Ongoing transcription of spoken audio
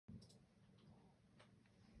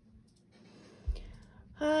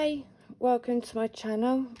Hi, welcome to my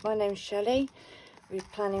channel. My name's Shelley. We're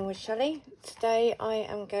planning with Shelley. Today I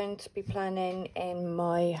am going to be planning in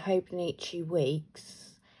my hobonichi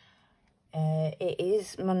weeks. It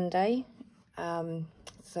is Monday,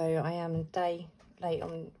 so I am a day late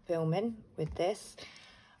on filming with this.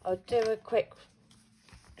 I'll do a quick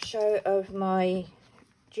show of my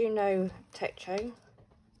Juno Techo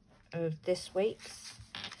of this week's.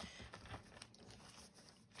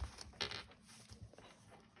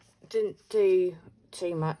 Didn't do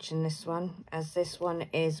too much in this one, as this one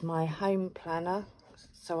is my home planner,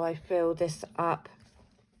 so I fill this up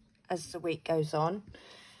as the week goes on.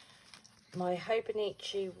 My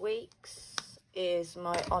hobonichi weeks is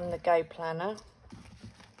my on the go planner,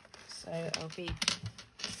 so I'll be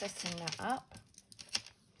setting that up.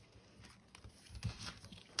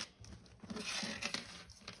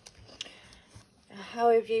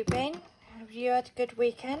 How have you been? Have you had a good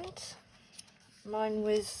weekend? Mine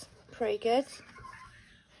was pretty good.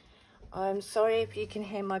 I'm sorry if you can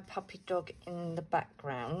hear my puppy dog in the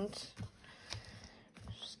background.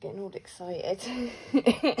 Just getting all excited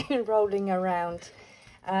and rolling around.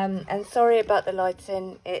 And sorry about the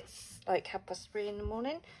lighting. It's like 3:30 in the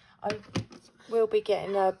morning. I will be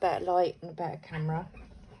getting a better light and a better camera.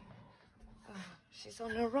 Oh, she's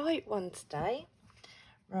on the right one today.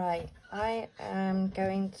 Right, I am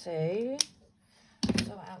going to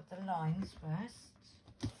sort out the lines first.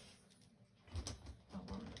 I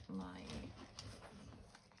want my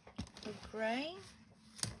grey.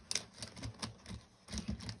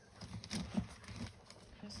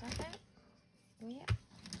 Is that it? Yeah.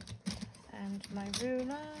 And my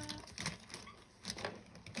ruler.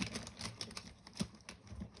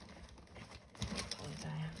 Oh,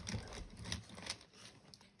 there.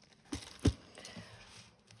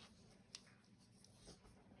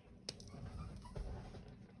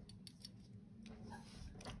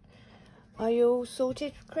 Are you all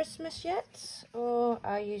sorted for Christmas yet? Or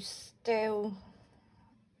are you still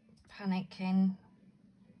panicking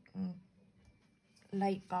and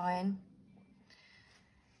late buying?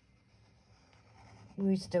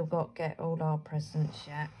 We still got to get all our presents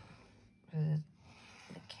yet for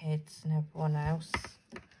the kids and everyone else.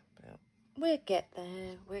 But we'll get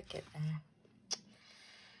there, we'll get there.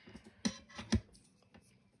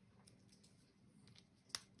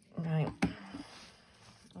 Right.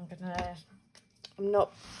 I'm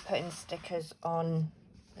not putting stickers on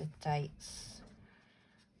the dates,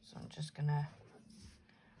 so I'm just gonna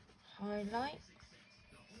highlight.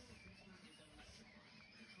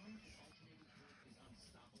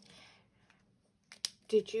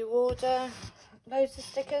 Did you order loads of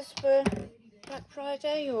stickers for Black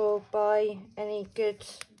Friday or buy any good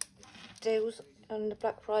deals on the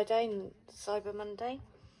Black Friday and Cyber Monday?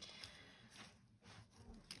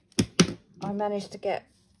 I managed to get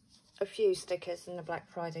a few stickers in the Black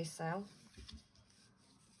Friday sale,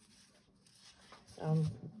 so I'm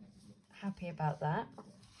happy about that.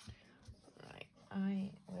 Right, I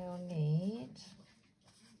will need,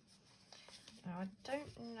 now I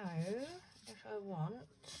don't know if I want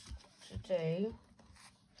to do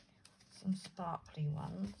some sparkly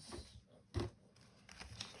ones.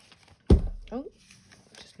 Oh,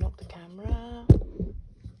 just knocked the camera.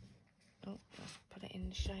 Oh, let's put it in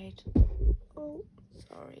the shade. Oh,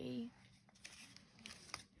 sorry.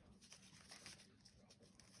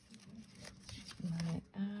 Right,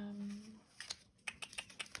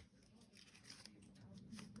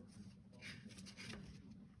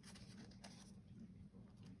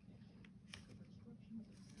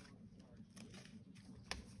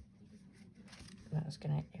 that's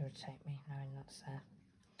going to irritate me knowing that's there.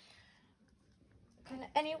 Can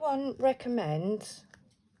anyone recommend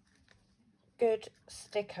good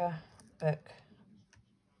sticker book?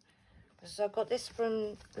 Because I got this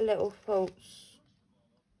from Little Faults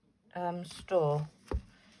store,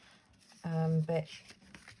 but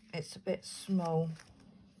it's a bit small.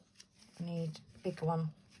 I need a big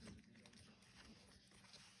one.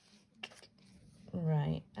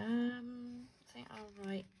 Right, I think I'll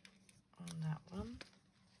write on that one.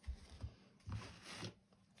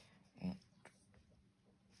 Yeah.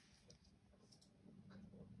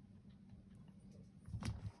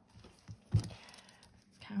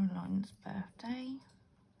 Caroline's birthday.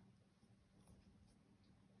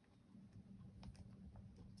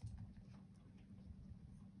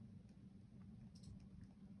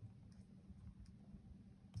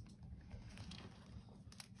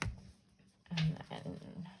 And then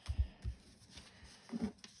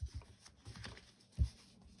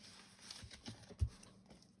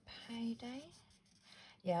payday.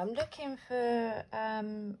 Yeah, I'm looking for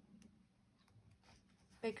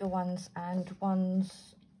bigger ones and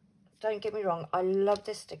ones. Don't get me wrong, I love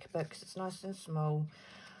this sticker book because it's nice and small,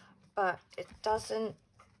 but it doesn't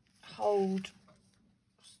hold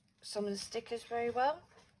some of the stickers very well.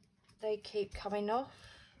 They keep coming off.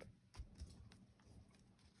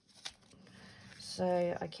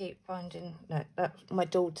 So I keep finding, no, that's my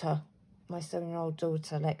daughter, my 7-year-old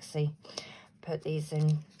daughter, Lexi, put these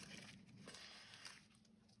in.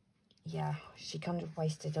 Yeah, she kind of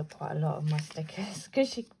wasted up quite a lot of my stickers because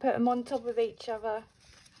she put them on top of each other.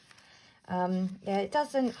 Yeah, it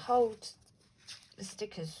doesn't hold the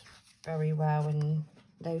stickers very well and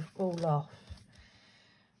they fall off.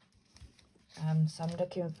 So I'm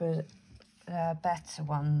looking for better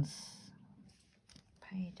ones.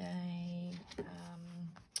 Payday.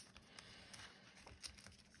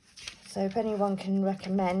 So if anyone can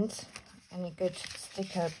recommend any good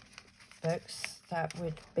sticker books, that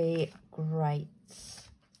would be great.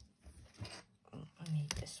 Oh, I need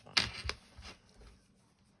this one.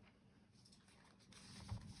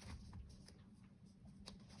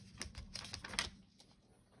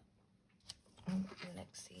 Oh,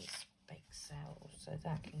 Lexi's bake sale, so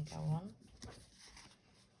that can go on.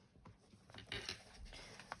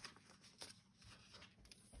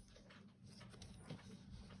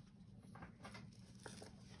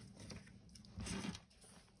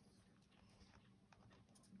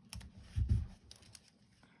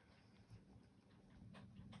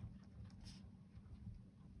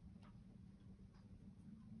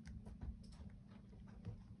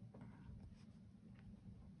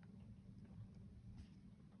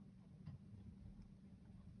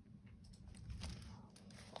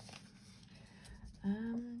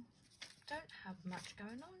 Don't have much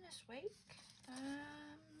going on this week.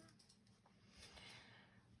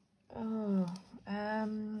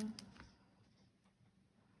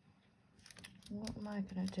 What am I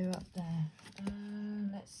going to do up there?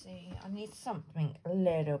 Let's see. I need something a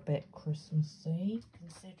little bit Christmassy,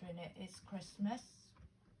 considering it is Christmas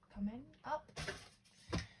coming up.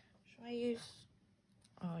 Shall I use?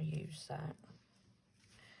 I'll use that.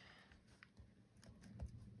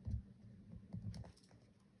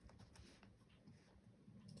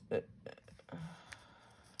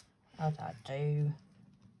 How'd that do?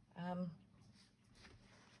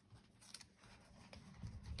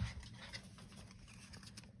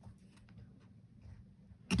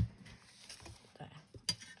 There.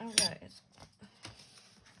 Oh, right, it's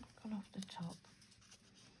gone off the top.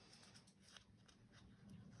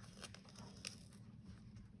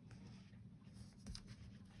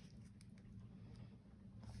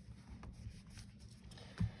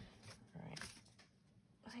 Right.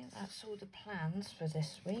 I think that's all the plans for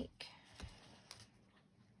this week.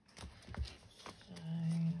 So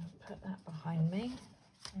I'll put that behind me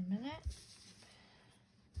for a minute.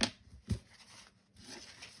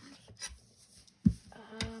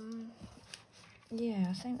 Yeah,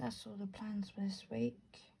 I think that's all the plans for this week.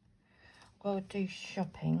 I'll do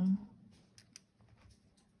shopping.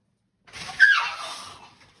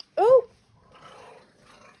 Oh!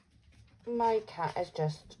 My cat has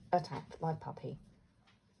just attacked my puppy.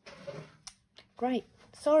 Great.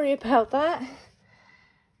 Sorry about that.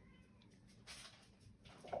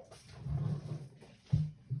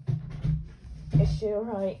 Is she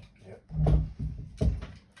alright? Yep.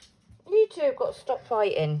 You two have got to stop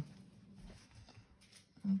fighting.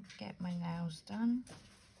 I'll get my nails done.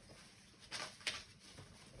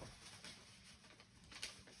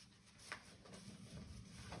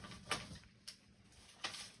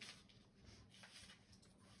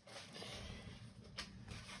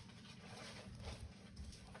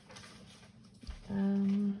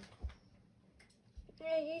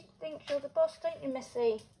 Yeah, you think you're the boss, don't you,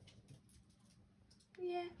 Missy?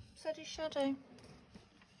 Yeah, so does Shadow.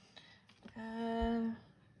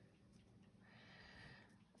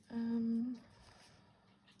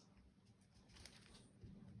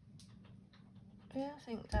 Yeah, I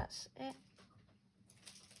think that's it.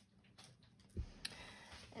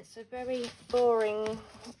 It's a very boring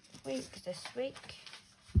week this week.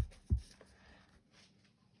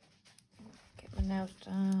 Get my nails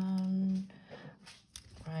done.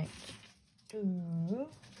 Right.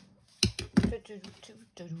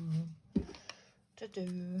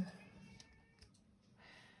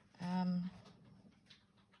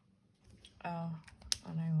 Oh,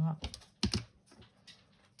 I know what.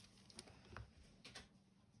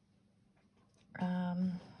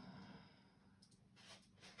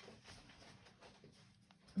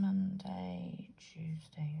 Monday,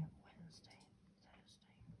 Tuesday, Wednesday,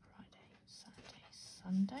 Thursday, Friday, Saturday,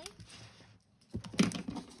 Sunday.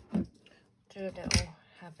 Do a little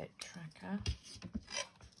habit tracker.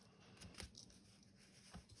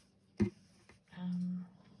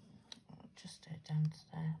 to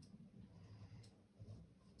there.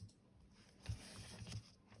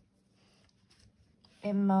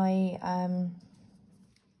 In my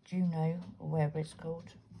Juno, or whatever it's called,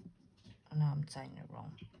 I know I'm saying it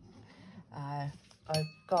wrong, I've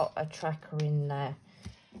got a tracker in there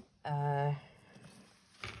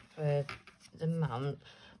for the month,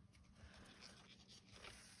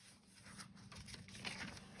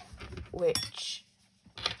 which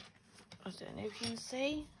I don't know if you can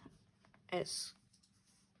see. It's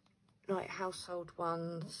like household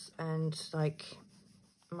ones and like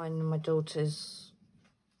mine and my daughter's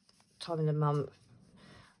time of the month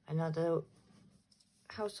and other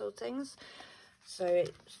household things. So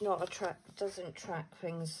it's not doesn't track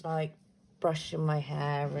things like brushing my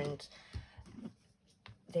hair and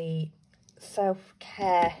the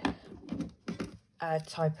self-care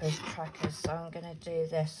type of trackers. So I'm going to do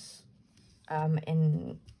this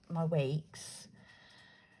in my weeks.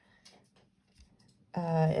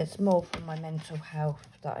 It's more for my mental health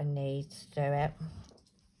that I need to do it.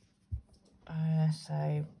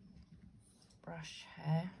 So brush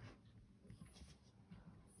hair.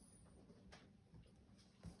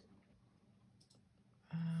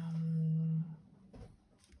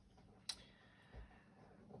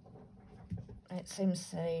 It seems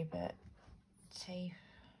silly, but teeth,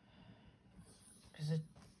 because I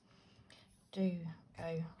do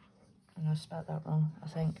go, and I spelled that wrong, I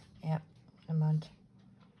think. Yep, never mind.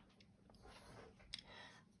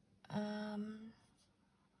 I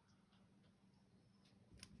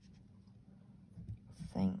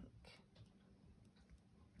think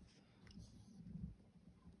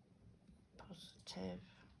positive.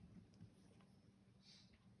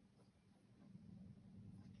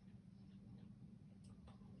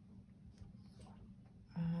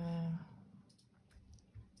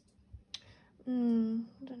 I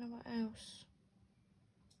don't know what else.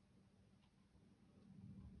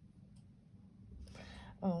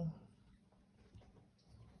 Oh,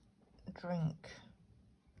 drink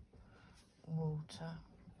water.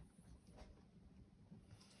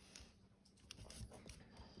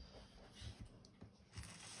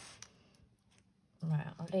 Right,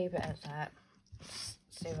 I'll leave it at that.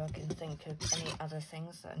 See if I can think of any other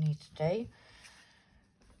things that I need to do.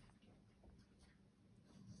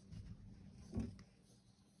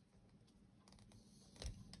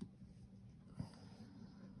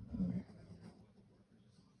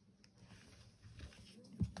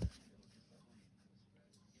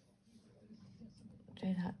 Do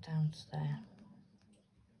that down to there.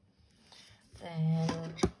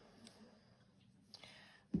 Then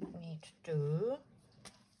we need to do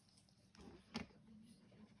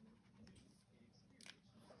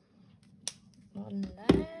one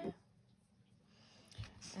there,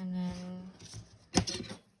 and then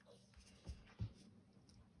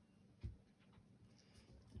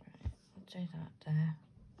I'll do that there.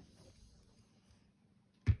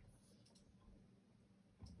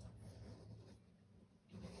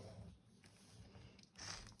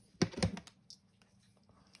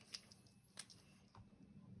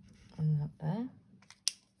 And that there.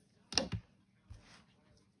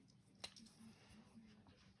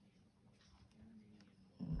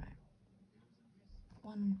 Right.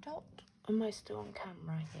 One dot. Am I still on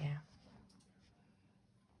camera here?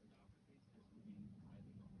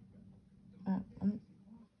 I'm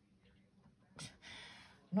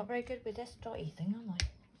not very good with this dotty thing, am I?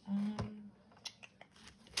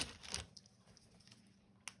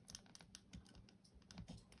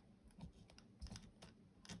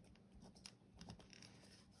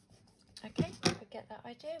 Okay, forget that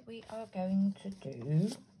idea. We are going to do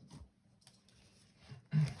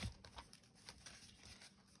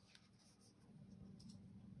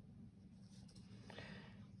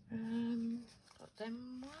got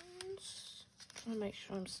them ones. Trying to make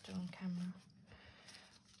sure I'm still on camera.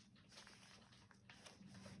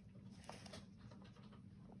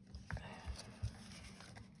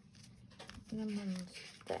 Them ones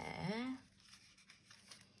there.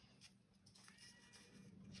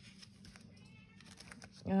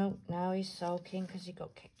 Oh, now he's sulking because he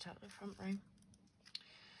got kicked out of the front room.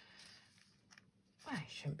 Well, it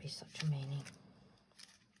shouldn't be such a meanie.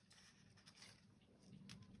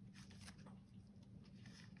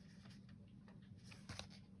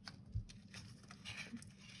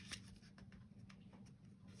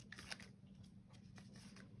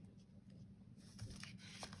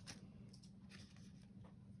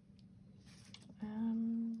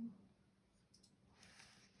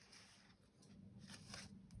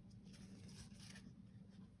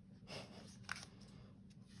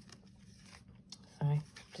 Sorry,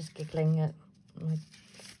 just giggling at my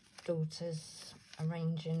daughter's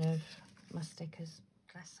arranging of my stickers.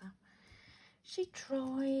 Bless her. She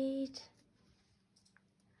tried.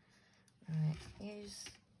 Right, use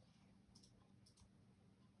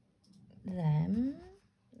them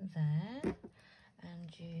there,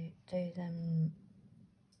 and you do them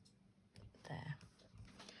there,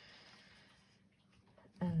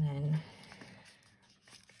 and then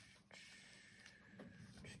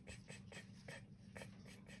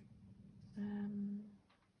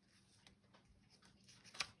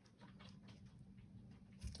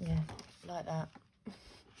yeah, like that.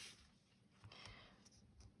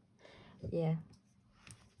 Yeah,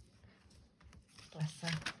 bless her.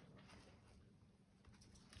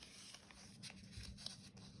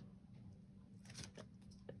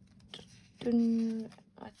 I don't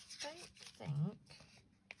think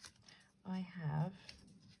I have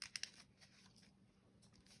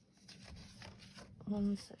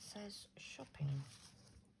ones that says shopping.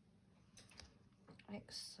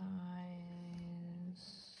 Exercise,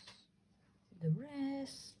 the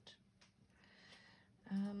rest.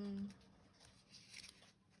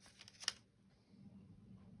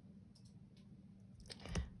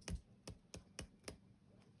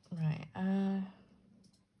 Right,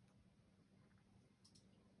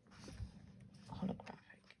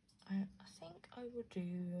 holographic. I think I will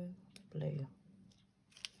do blue.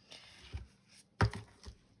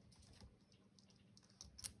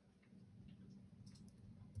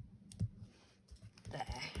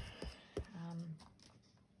 There.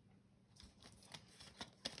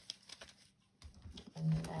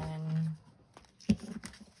 And then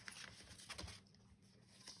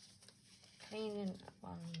cleaning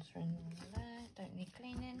ones are in there. Don't need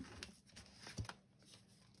cleaning.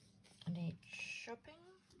 I need shopping.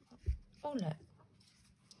 Oh look.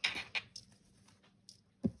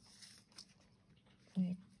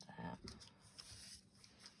 Need that.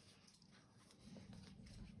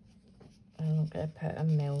 And I'm going to put a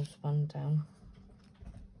Mills one down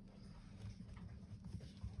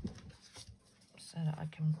so that I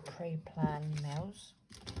can pre-plan meals.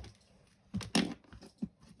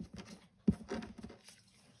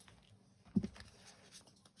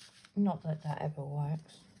 Not that that ever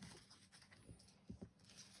works.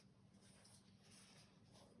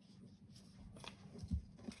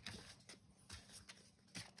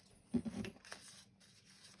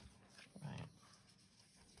 Right.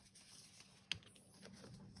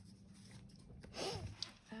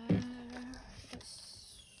 Let's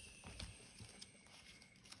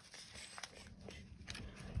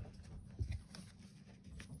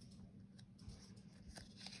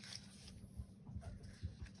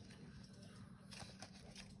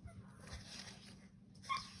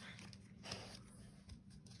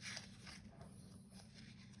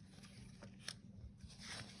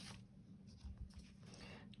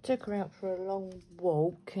took her out for a long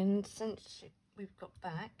walk, and since we've got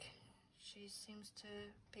back, she seems to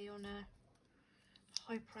be on a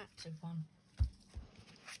hyperactive one.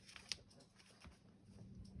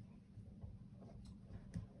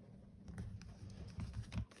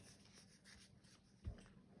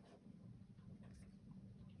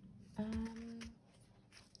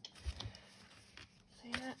 So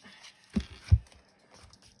yeah,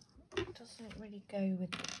 it doesn't really go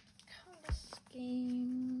with the colour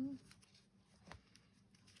scheme.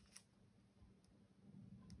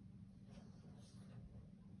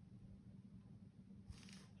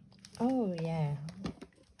 Oh yeah,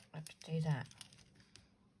 I could do that.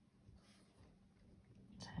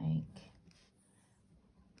 Take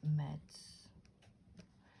meds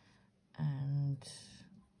and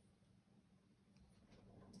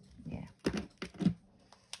yeah,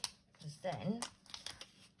 because then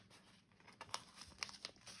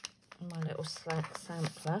my little slack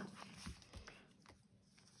sampler,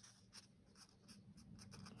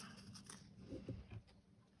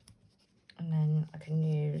 and then I can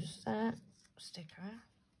use that sticker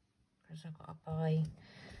because I've got to buy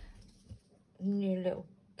new little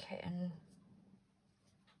kitten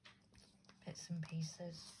bits and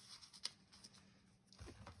pieces.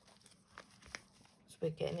 So we're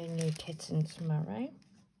getting a new kitten tomorrow,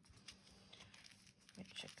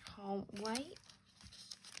 which I can't wait.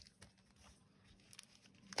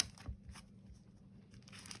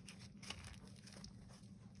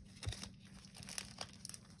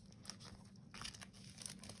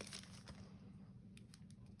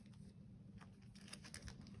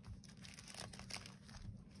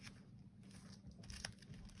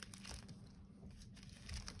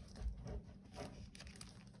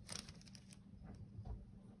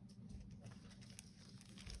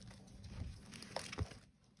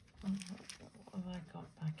 What have I got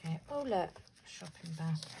back here? Oh look, shopping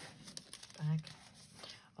bag.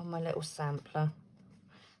 on my little sampler.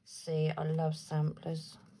 See, I love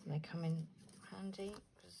samplers. They come in handy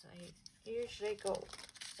because they usually got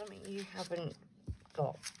something you haven't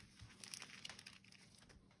got.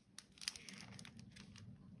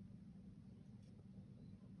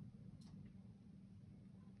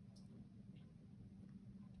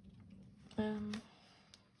 Yeah.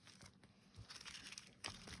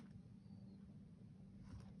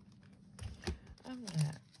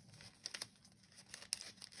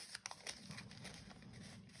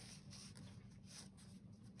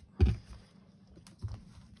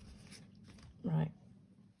 Right.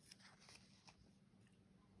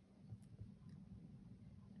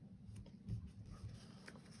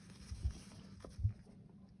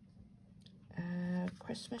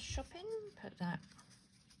 Christmas shopping, put that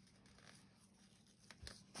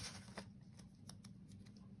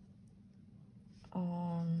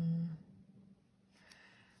on.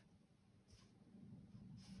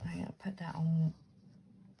 I'm going to put that on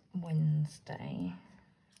Wednesday.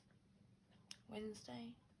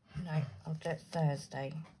 No, I'll do it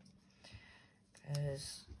Thursday,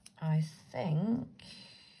 because I think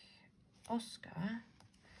Oscar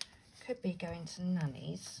could be going to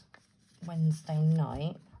Nanny's Wednesday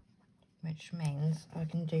night, which means I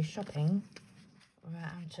can do shopping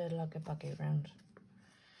without having to lug a buggy around.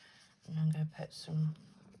 And I'm going to put some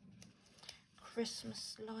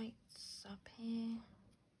Christmas lights up here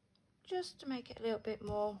just to make it a little bit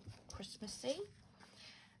more Christmassy,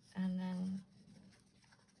 and then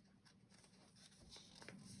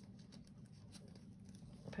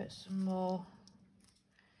put some more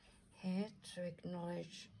here to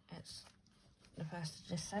acknowledge it's the 1st of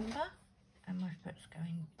December and my foot's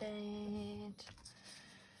going dead.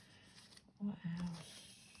 What else?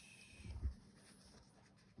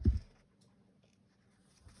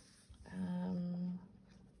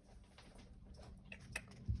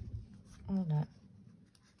 Oh look,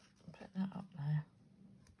 put that up there.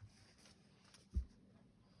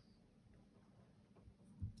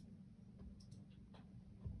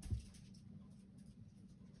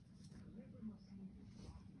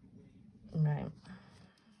 Right,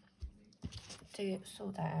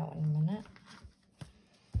 sort that out in a minute.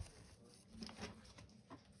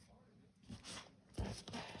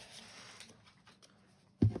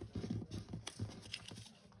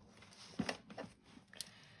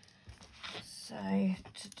 So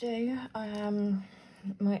to do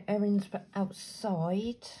my errands for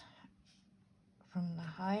outside from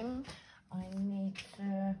the home, I need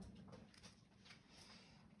to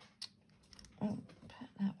put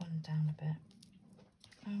that one down a bit.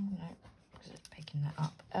 Oh no, because it's picking that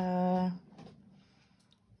up. I've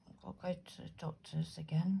got to go to the doctor's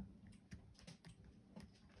again.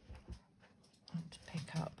 I have to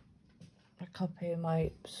pick up a copy of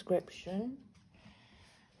my prescription.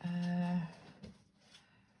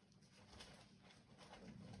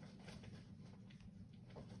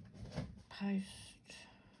 Post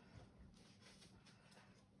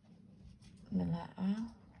the letter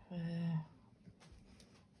for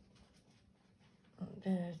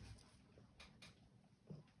the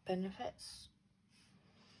benefits.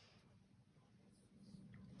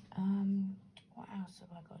 What else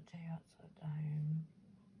have I got to do outside the home?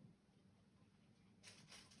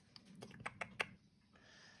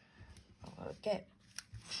 I've got to get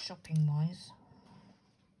shopping wise.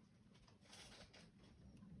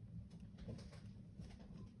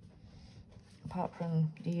 Apart from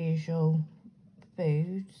the usual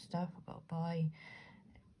food stuff, I've got to buy a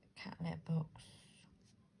cat litter box.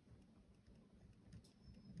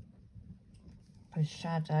 Because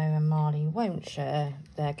Shadow and Marley won't share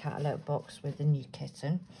their cat litter box with the new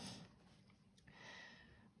kitten.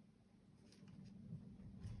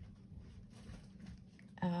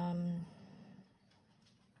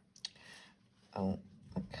 Oh,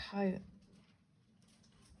 a coat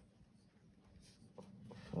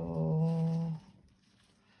for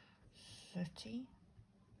Sooty.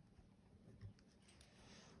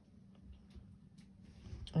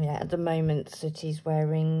 Yeah, at the moment Sooty's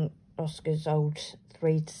wearing Oscar's old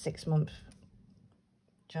 3 to 6 month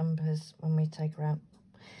jumpers when we take her out.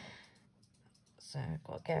 So I've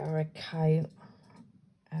got to get her a coat.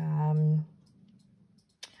 I'm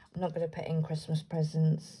not going to put in Christmas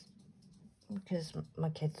presents because my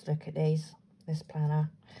kids look at this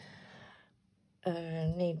planner.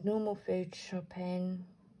 Need normal food shopping.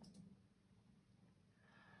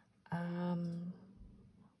 I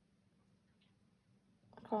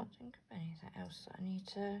can't think of anything else that I need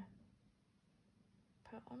to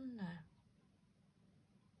put on there.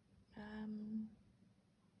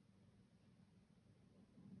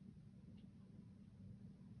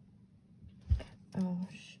 Oh,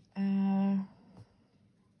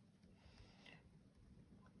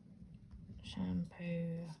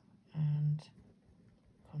 shampoo and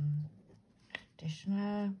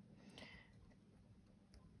conditioner,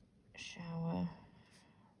 shower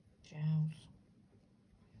gels.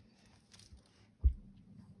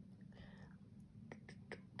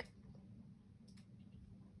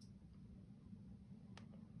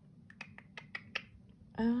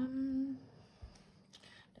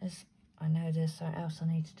 I know there's something else I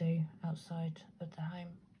need to do outside of the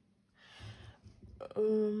home.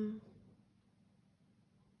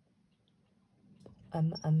 I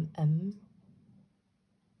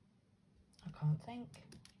can't think.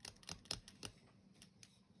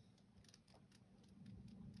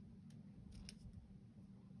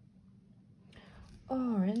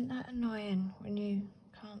 Oh, isn't that annoying when you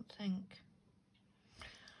can't think?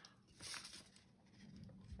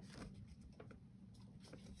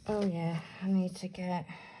 Oh yeah, I need to get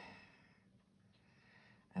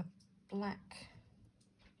a black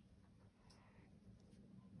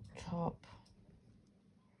top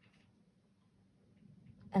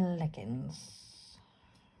and leggings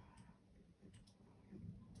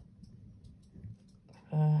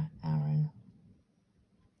for Aaron.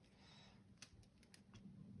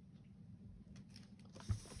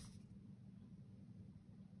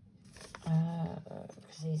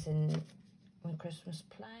 Because he's in Christmas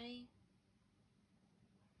play.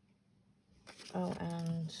 Oh,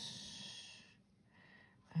 and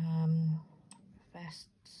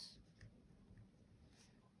vests,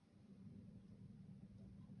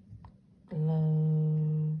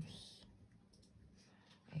 gloves,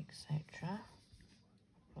 etc.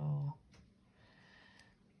 for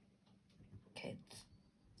kids.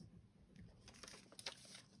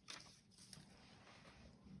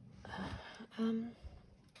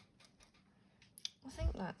 I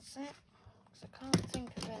think that's it, because I can't think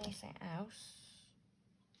of anything else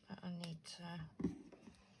that I need to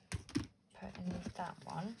put in that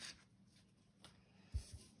one.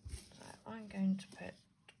 So I'm going to put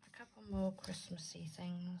a couple more Christmassy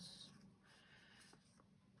things.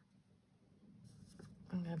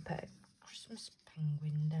 I'm going to put a Christmas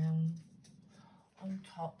penguin down on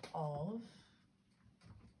top of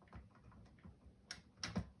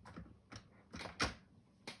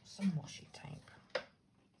some washi tape.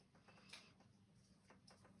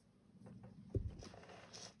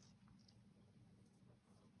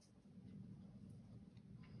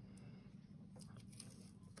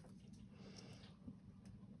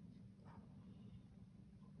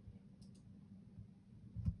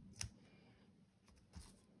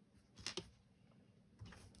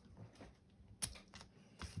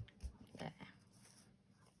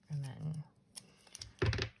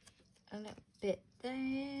 A little bit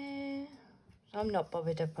there. So I'm not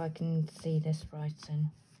bothered if I can see this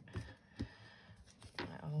writing.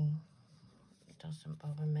 It doesn't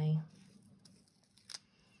bother me.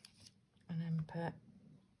 And then put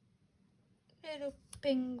a little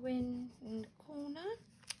penguin in the corner.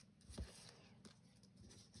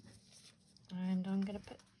 And I'm going to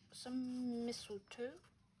put some mistletoe.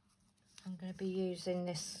 I'm going to be using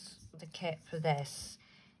the kit for this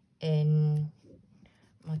in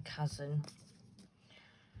my cousin.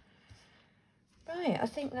 Right, I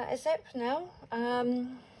think that is it for now.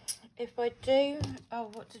 If I do,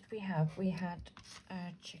 oh, what did we have? We had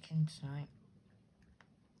chicken tonight.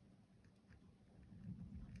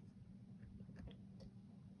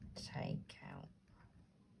 Take out.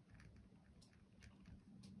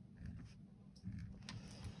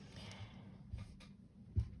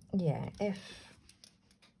 Yeah, if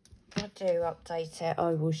I do update it,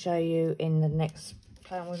 I will show you in the next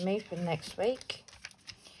plan with me for next week.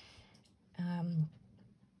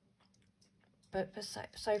 But for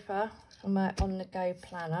so far, from my on-the-go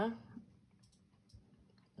planner,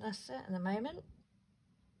 that's it at the moment,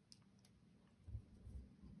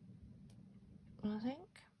 I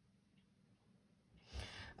think.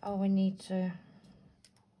 Oh, I need to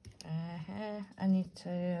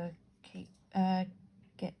keep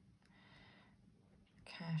get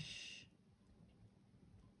cash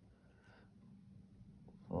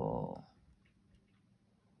for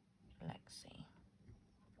Lexi,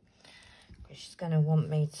 because she's going to want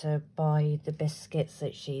me to buy the biscuits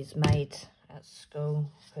that she's made at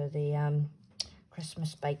school for the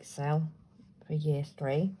Christmas bake sale for year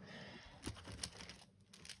 3.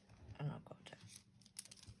 And I've got it.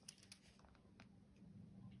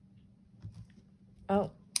 Oh,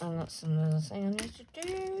 and that's another thing I need to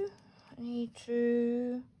do. I need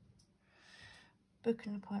to book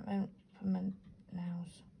an appointment for my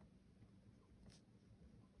nails.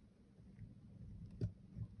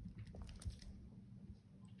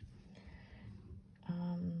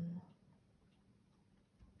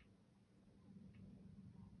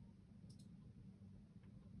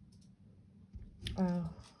 Oh,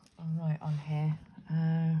 I'll write on here.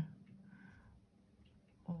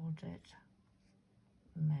 Ordered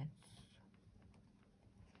meds,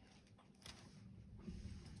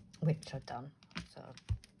 which I've done, so I'll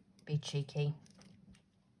be cheeky.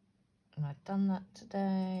 And I've done that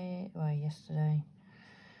today, well, yesterday.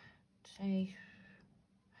 Today,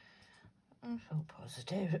 I feel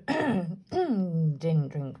positive. Didn't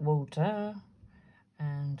drink water,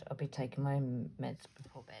 and I'll be taking my meds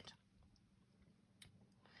before bed.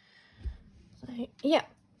 So, yeah,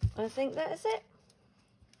 I think that is it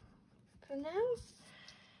for now.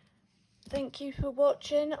 Thank you for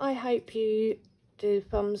watching. I hope you do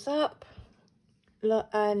thumbs up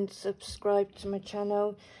and subscribe to my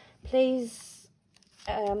channel. Please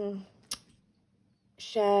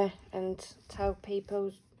share and tell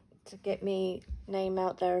people to get me name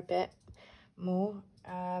out there a bit more.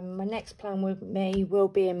 My next plan with me will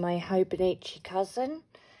be in my hobonichi cousin.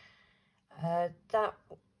 That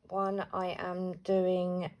one I am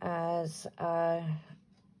doing as a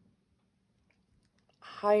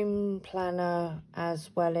home planner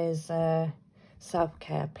as well as a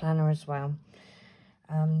self-care planner as well.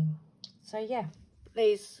 So yeah,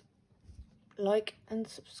 please like and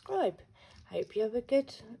subscribe. Hope you have a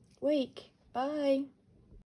good week. Bye.